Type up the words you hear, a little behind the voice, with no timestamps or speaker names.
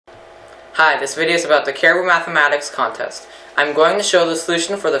Hi, this video is about the Caribou Mathematics Contest. I'm going to show the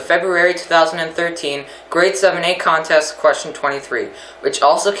solution for the February 2013 Grade 7A Contest Question 23, which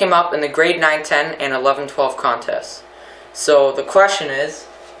also came up in the Grade 9, 10, and 11, 12 contests. So the question is,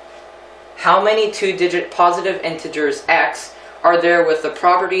 how many two-digit positive integers x are there with the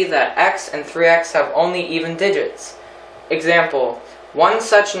property that x and 3x have only even digits? Example, one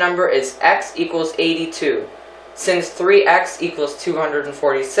such number is x equals 82, since 3x equals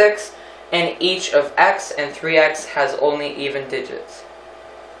 246, and each of x and 3x has only even digits.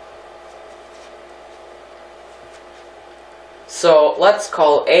 So let's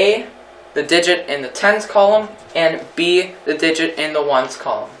call A the digit in the tens column and B the digit in the ones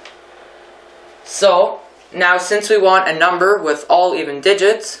column. So now since we want a number with all even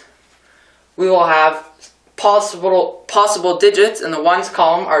digits, we will have possible digits in the ones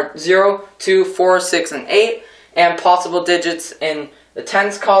column are 0, 2, 4, 6, and 8, and possible digits in the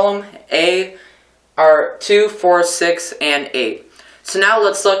tens column, A, are 2, 4, 6, and 8. So now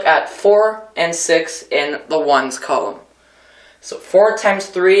let's look at 4 and 6 in the ones column. So 4 times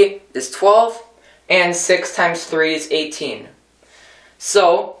 3 is 12, and 6 times 3 is 18.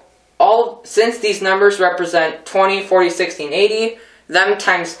 So since these numbers represent 20, 40, 60, and 80, them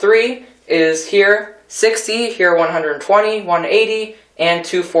times 3 is here 60, here 120, 180, and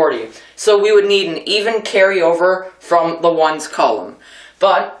 240. So we would need an even carryover from the ones column.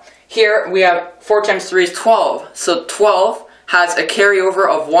 But here we have 4 times 3 is 12. So 12 has a carryover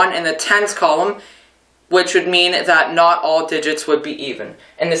of 1 in the tens column, which would mean that not all digits would be even.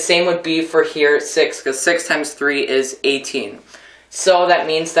 And the same would be for here 6, because 6 times 3 is 18. So that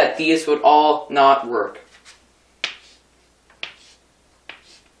means that these would all not work.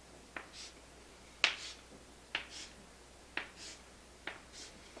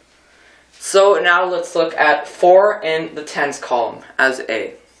 So now let's look at 4 in the tens column as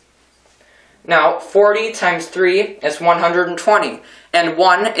A. Now 40 times 3 is 120, and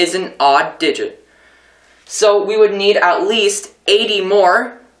 1 is an odd digit. So we would need at least 80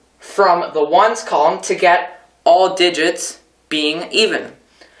 more from the ones column to get all digits being even.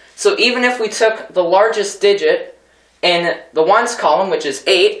 So even if we took the largest digit in the ones column, which is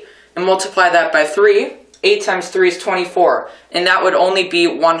 8, and multiply that by 3, 8 times 3 is 24, and that would only be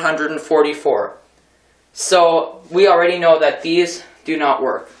 144. So we already know that these do not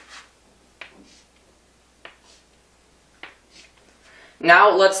work.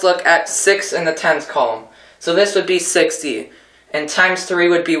 Now let's look at 6 in the tens column. So this would be 60, and times 3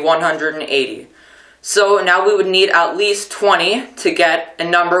 would be 180. So now we would need at least 20 to get a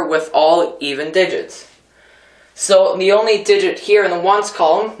number with all even digits. So the only digit here in the ones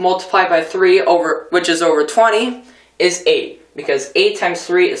column, multiplied by 3, which is over 20, is 8. Because 8 times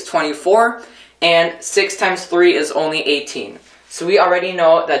 3 is 24, and 6 times 3 is only 18. So we already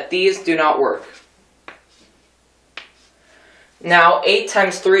know that these do not work. Now 8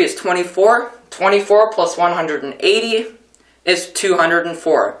 times 3 is 24. 24 plus 180 is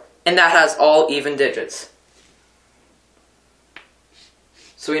 204. And that has all even digits.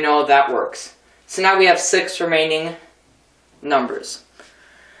 So we know that works. So now we have 6 remaining numbers.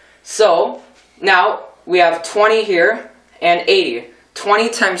 So now we have 20 here and 80. 20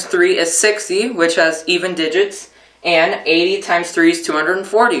 times 3 is 60, which has even digits, and 80 times 3 is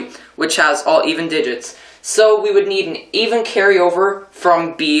 240, which has all even digits. So we would need an even carryover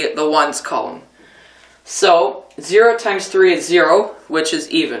from B, the ones column. So 0 times 3 is 0, which is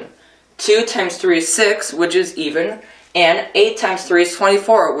even. 2 times 3 is 6, which is even. And 8 times 3 is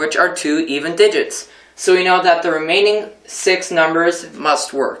 24, which are 2 even digits. So we know that the remaining 6 numbers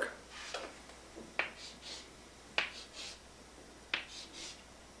must work.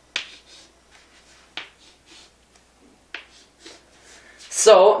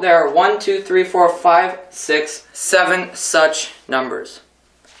 So there are 1, 2, 3, 4, 5, 6, 7 such numbers.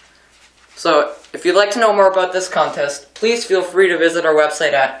 So if you'd like to know more about this contest, please feel free to visit our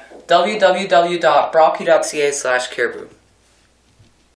website at www.brocky.ca/caribou.